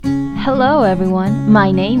Hello, everyone. My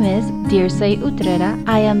name is Dirce Utrera.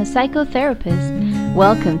 I am a psychotherapist.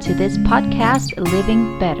 Welcome to this podcast,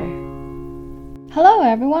 Living Better. Hello,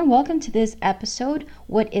 everyone. Welcome to this episode,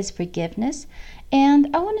 What is Forgiveness? And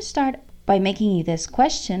I want to start by making you this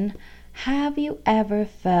question. Have you ever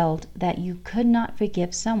felt that you could not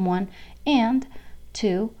forgive someone? And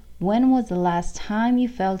two, when was the last time you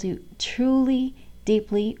felt you truly,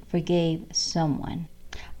 deeply forgave someone?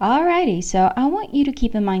 Alrighty, so I want you to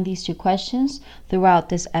keep in mind these two questions throughout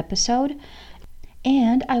this episode.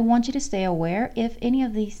 And I want you to stay aware if any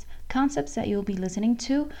of these concepts that you'll be listening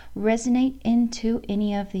to resonate into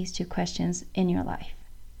any of these two questions in your life.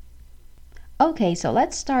 Okay, so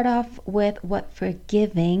let's start off with what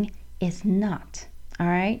forgiving is not.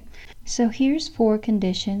 Alright, so here's 4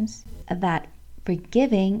 conditions that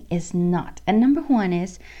forgiving is not. And number 1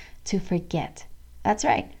 is to forget. That's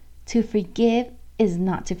right, to forgive is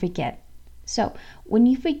not to forget. So when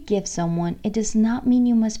you forgive someone, it does not mean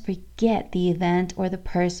you must forget the event or the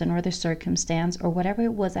person or the circumstance or whatever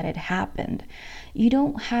it was that had happened. You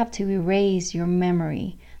don't have to erase your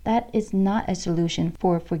memory. That is not a solution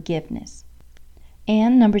for forgiveness.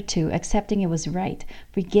 And number 2, accepting it was right.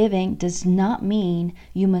 Forgiving does not mean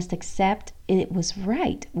you must accept it was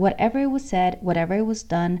right. Whatever it was said, whatever it was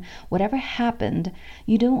done, whatever happened,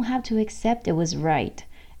 you don't have to accept it was right.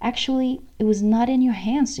 Actually, it was not in your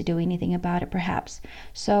hands to do anything about it, perhaps.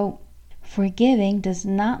 So, forgiving does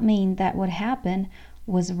not mean that what happened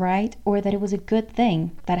was right or that it was a good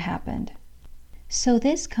thing that happened. So,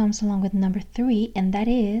 this comes along with number 3, and that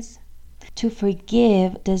is to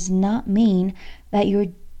forgive does not mean that you're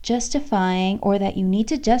justifying or that you need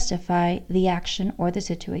to justify the action or the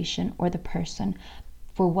situation or the person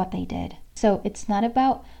for what they did. So, it's not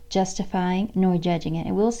about justifying nor judging it.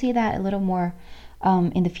 And we'll see that a little more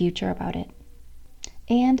in the future about it.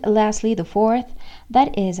 And lastly, the 4th,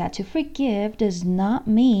 that is that to forgive does not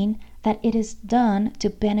mean that it is done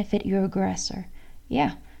to benefit your aggressor.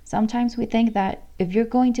 Yeah, sometimes we think that if you're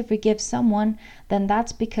going to forgive someone, then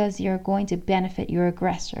that's because you're going to benefit your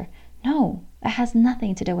aggressor. No, that has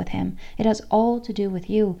nothing to do with him. It has all to do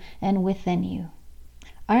with you and within you.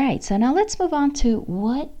 All right, so now let's move on to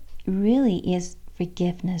what really is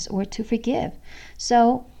forgiveness or to forgive.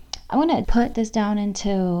 So I want to put this down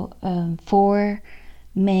into 4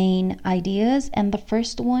 main ideas. And the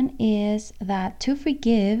first one is that to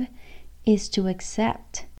forgive is to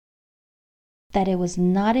accept that it was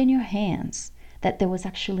not in your hands, that there was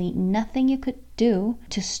actually nothing you could do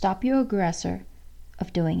to stop your aggressor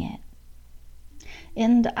of doing it.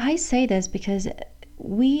 And I say this because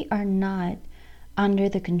we are not under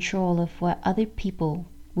the control of what other people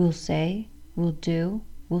will say, will do,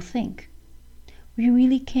 will think. We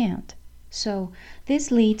really can't. So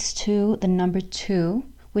this leads to the number 2,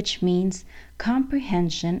 which means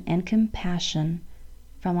comprehension and compassion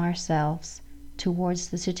from ourselves towards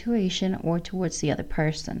the situation or towards the other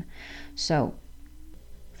person. So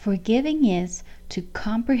forgiving is to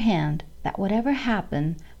comprehend that whatever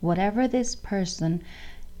happened, whatever this person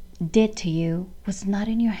did to you was not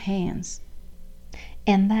in your hands.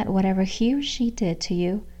 And that whatever he or she did to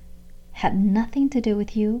you had nothing to do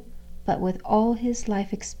with you, but with all his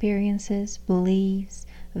life experiences, beliefs,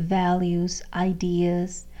 values,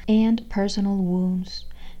 ideas, and personal wounds.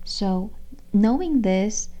 So knowing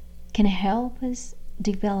this can help us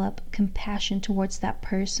develop compassion towards that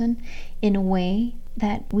person in a way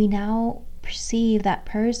that we now perceive that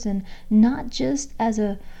person not just as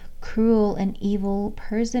a cruel and evil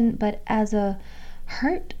person, but as a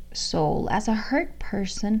hurt soul, as a hurt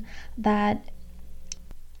person that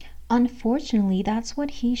unfortunately, that's what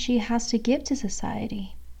she has to give to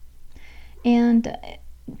society. And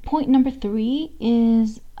point number 3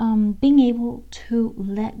 is being able to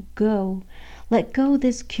let go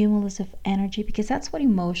this cumulative energy, because that's what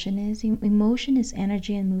emotion is. Emotion is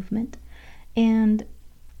energy and movement. And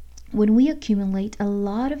when we accumulate a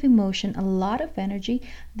lot of emotion, a lot of energy,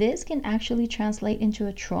 this can actually translate into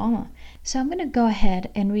a trauma. So I'm going to go ahead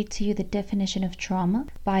and read to you the definition of trauma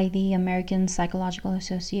by the American Psychological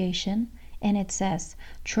Association. And it says,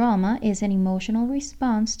 trauma is an emotional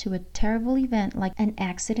response to a terrible event like an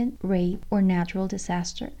accident, rape, or natural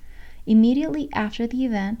disaster. Immediately after the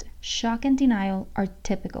event, shock and denial are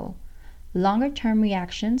typical. Longer-term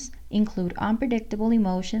reactions include unpredictable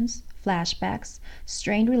emotions, flashbacks,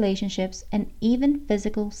 strained relationships, and even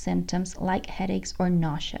physical symptoms like headaches or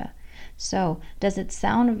nausea. So, does it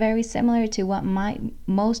sound very similar to what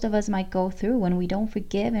most of us might go through when we don't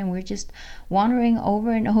forgive and we're just wandering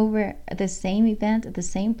over and over the same event, the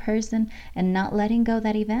same person, and not letting go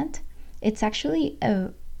that event? It's actually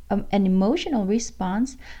a an emotional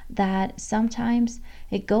response that sometimes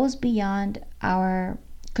it goes beyond our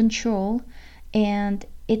control, and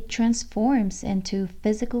it transforms into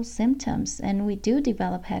physical symptoms, and we do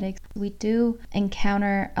develop headaches, we do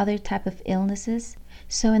encounter other type of illnesses.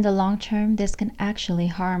 So in the long term, this can actually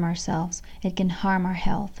harm ourselves. It can harm our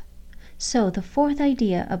health. So the fourth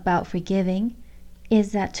idea about forgiving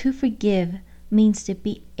is that to forgive means to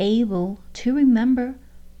be able to remember,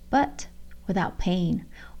 but without pain,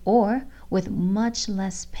 or with much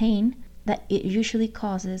less pain that it usually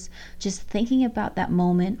causes just thinking about that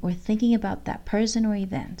moment or thinking about that person or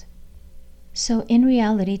event. So in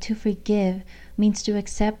reality, to forgive means to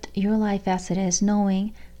accept your life as it is,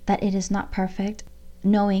 knowing that it is not perfect,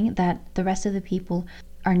 knowing that the rest of the people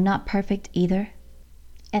are not perfect either,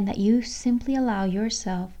 and that you simply allow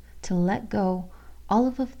yourself to let go all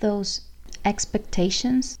of those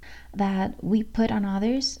expectations that we put on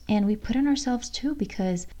others and we put on ourselves too,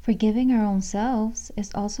 because forgiving our own selves is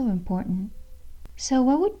also important. So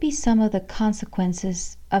what would be some of the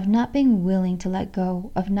consequences of not being willing to let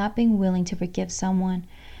go, of not being willing to forgive someone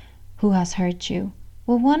who has hurt you?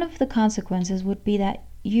 Well, one of the consequences would be that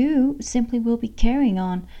you simply will be carrying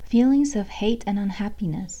on feelings of hate and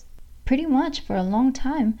unhappiness pretty much for a long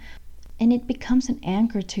time, and it becomes an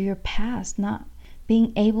anchor to your past, not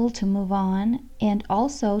being able to move on, and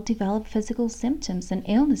also develop physical symptoms and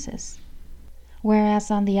illnesses. Whereas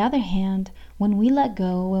on the other hand, when we let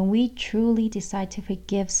go, when we truly decide to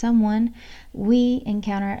forgive someone, we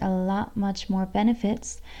encounter a lot much more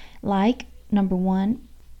benefits, like number 1,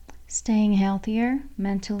 staying healthier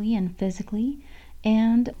mentally and physically,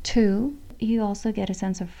 and 2, you also get a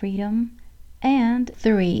sense of freedom, and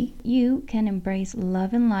 3, you can embrace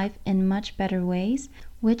love and life in much better ways,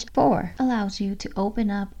 which 4 allows you to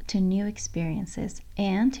open up to new experiences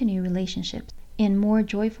and to new relationships in more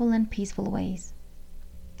joyful and peaceful ways.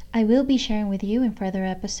 I will be sharing with you in further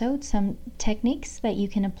episodes some techniques that you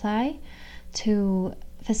can apply to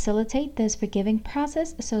facilitate this forgiving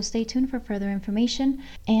process, so stay tuned for further information,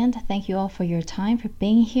 and thank you all for your time, for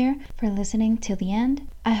being here, for listening till the end.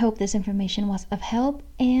 I hope this information was of help,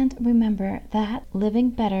 and remember that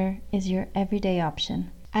living better is your everyday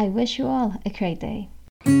option. I wish you all a great day.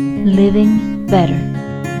 Living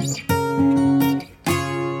better.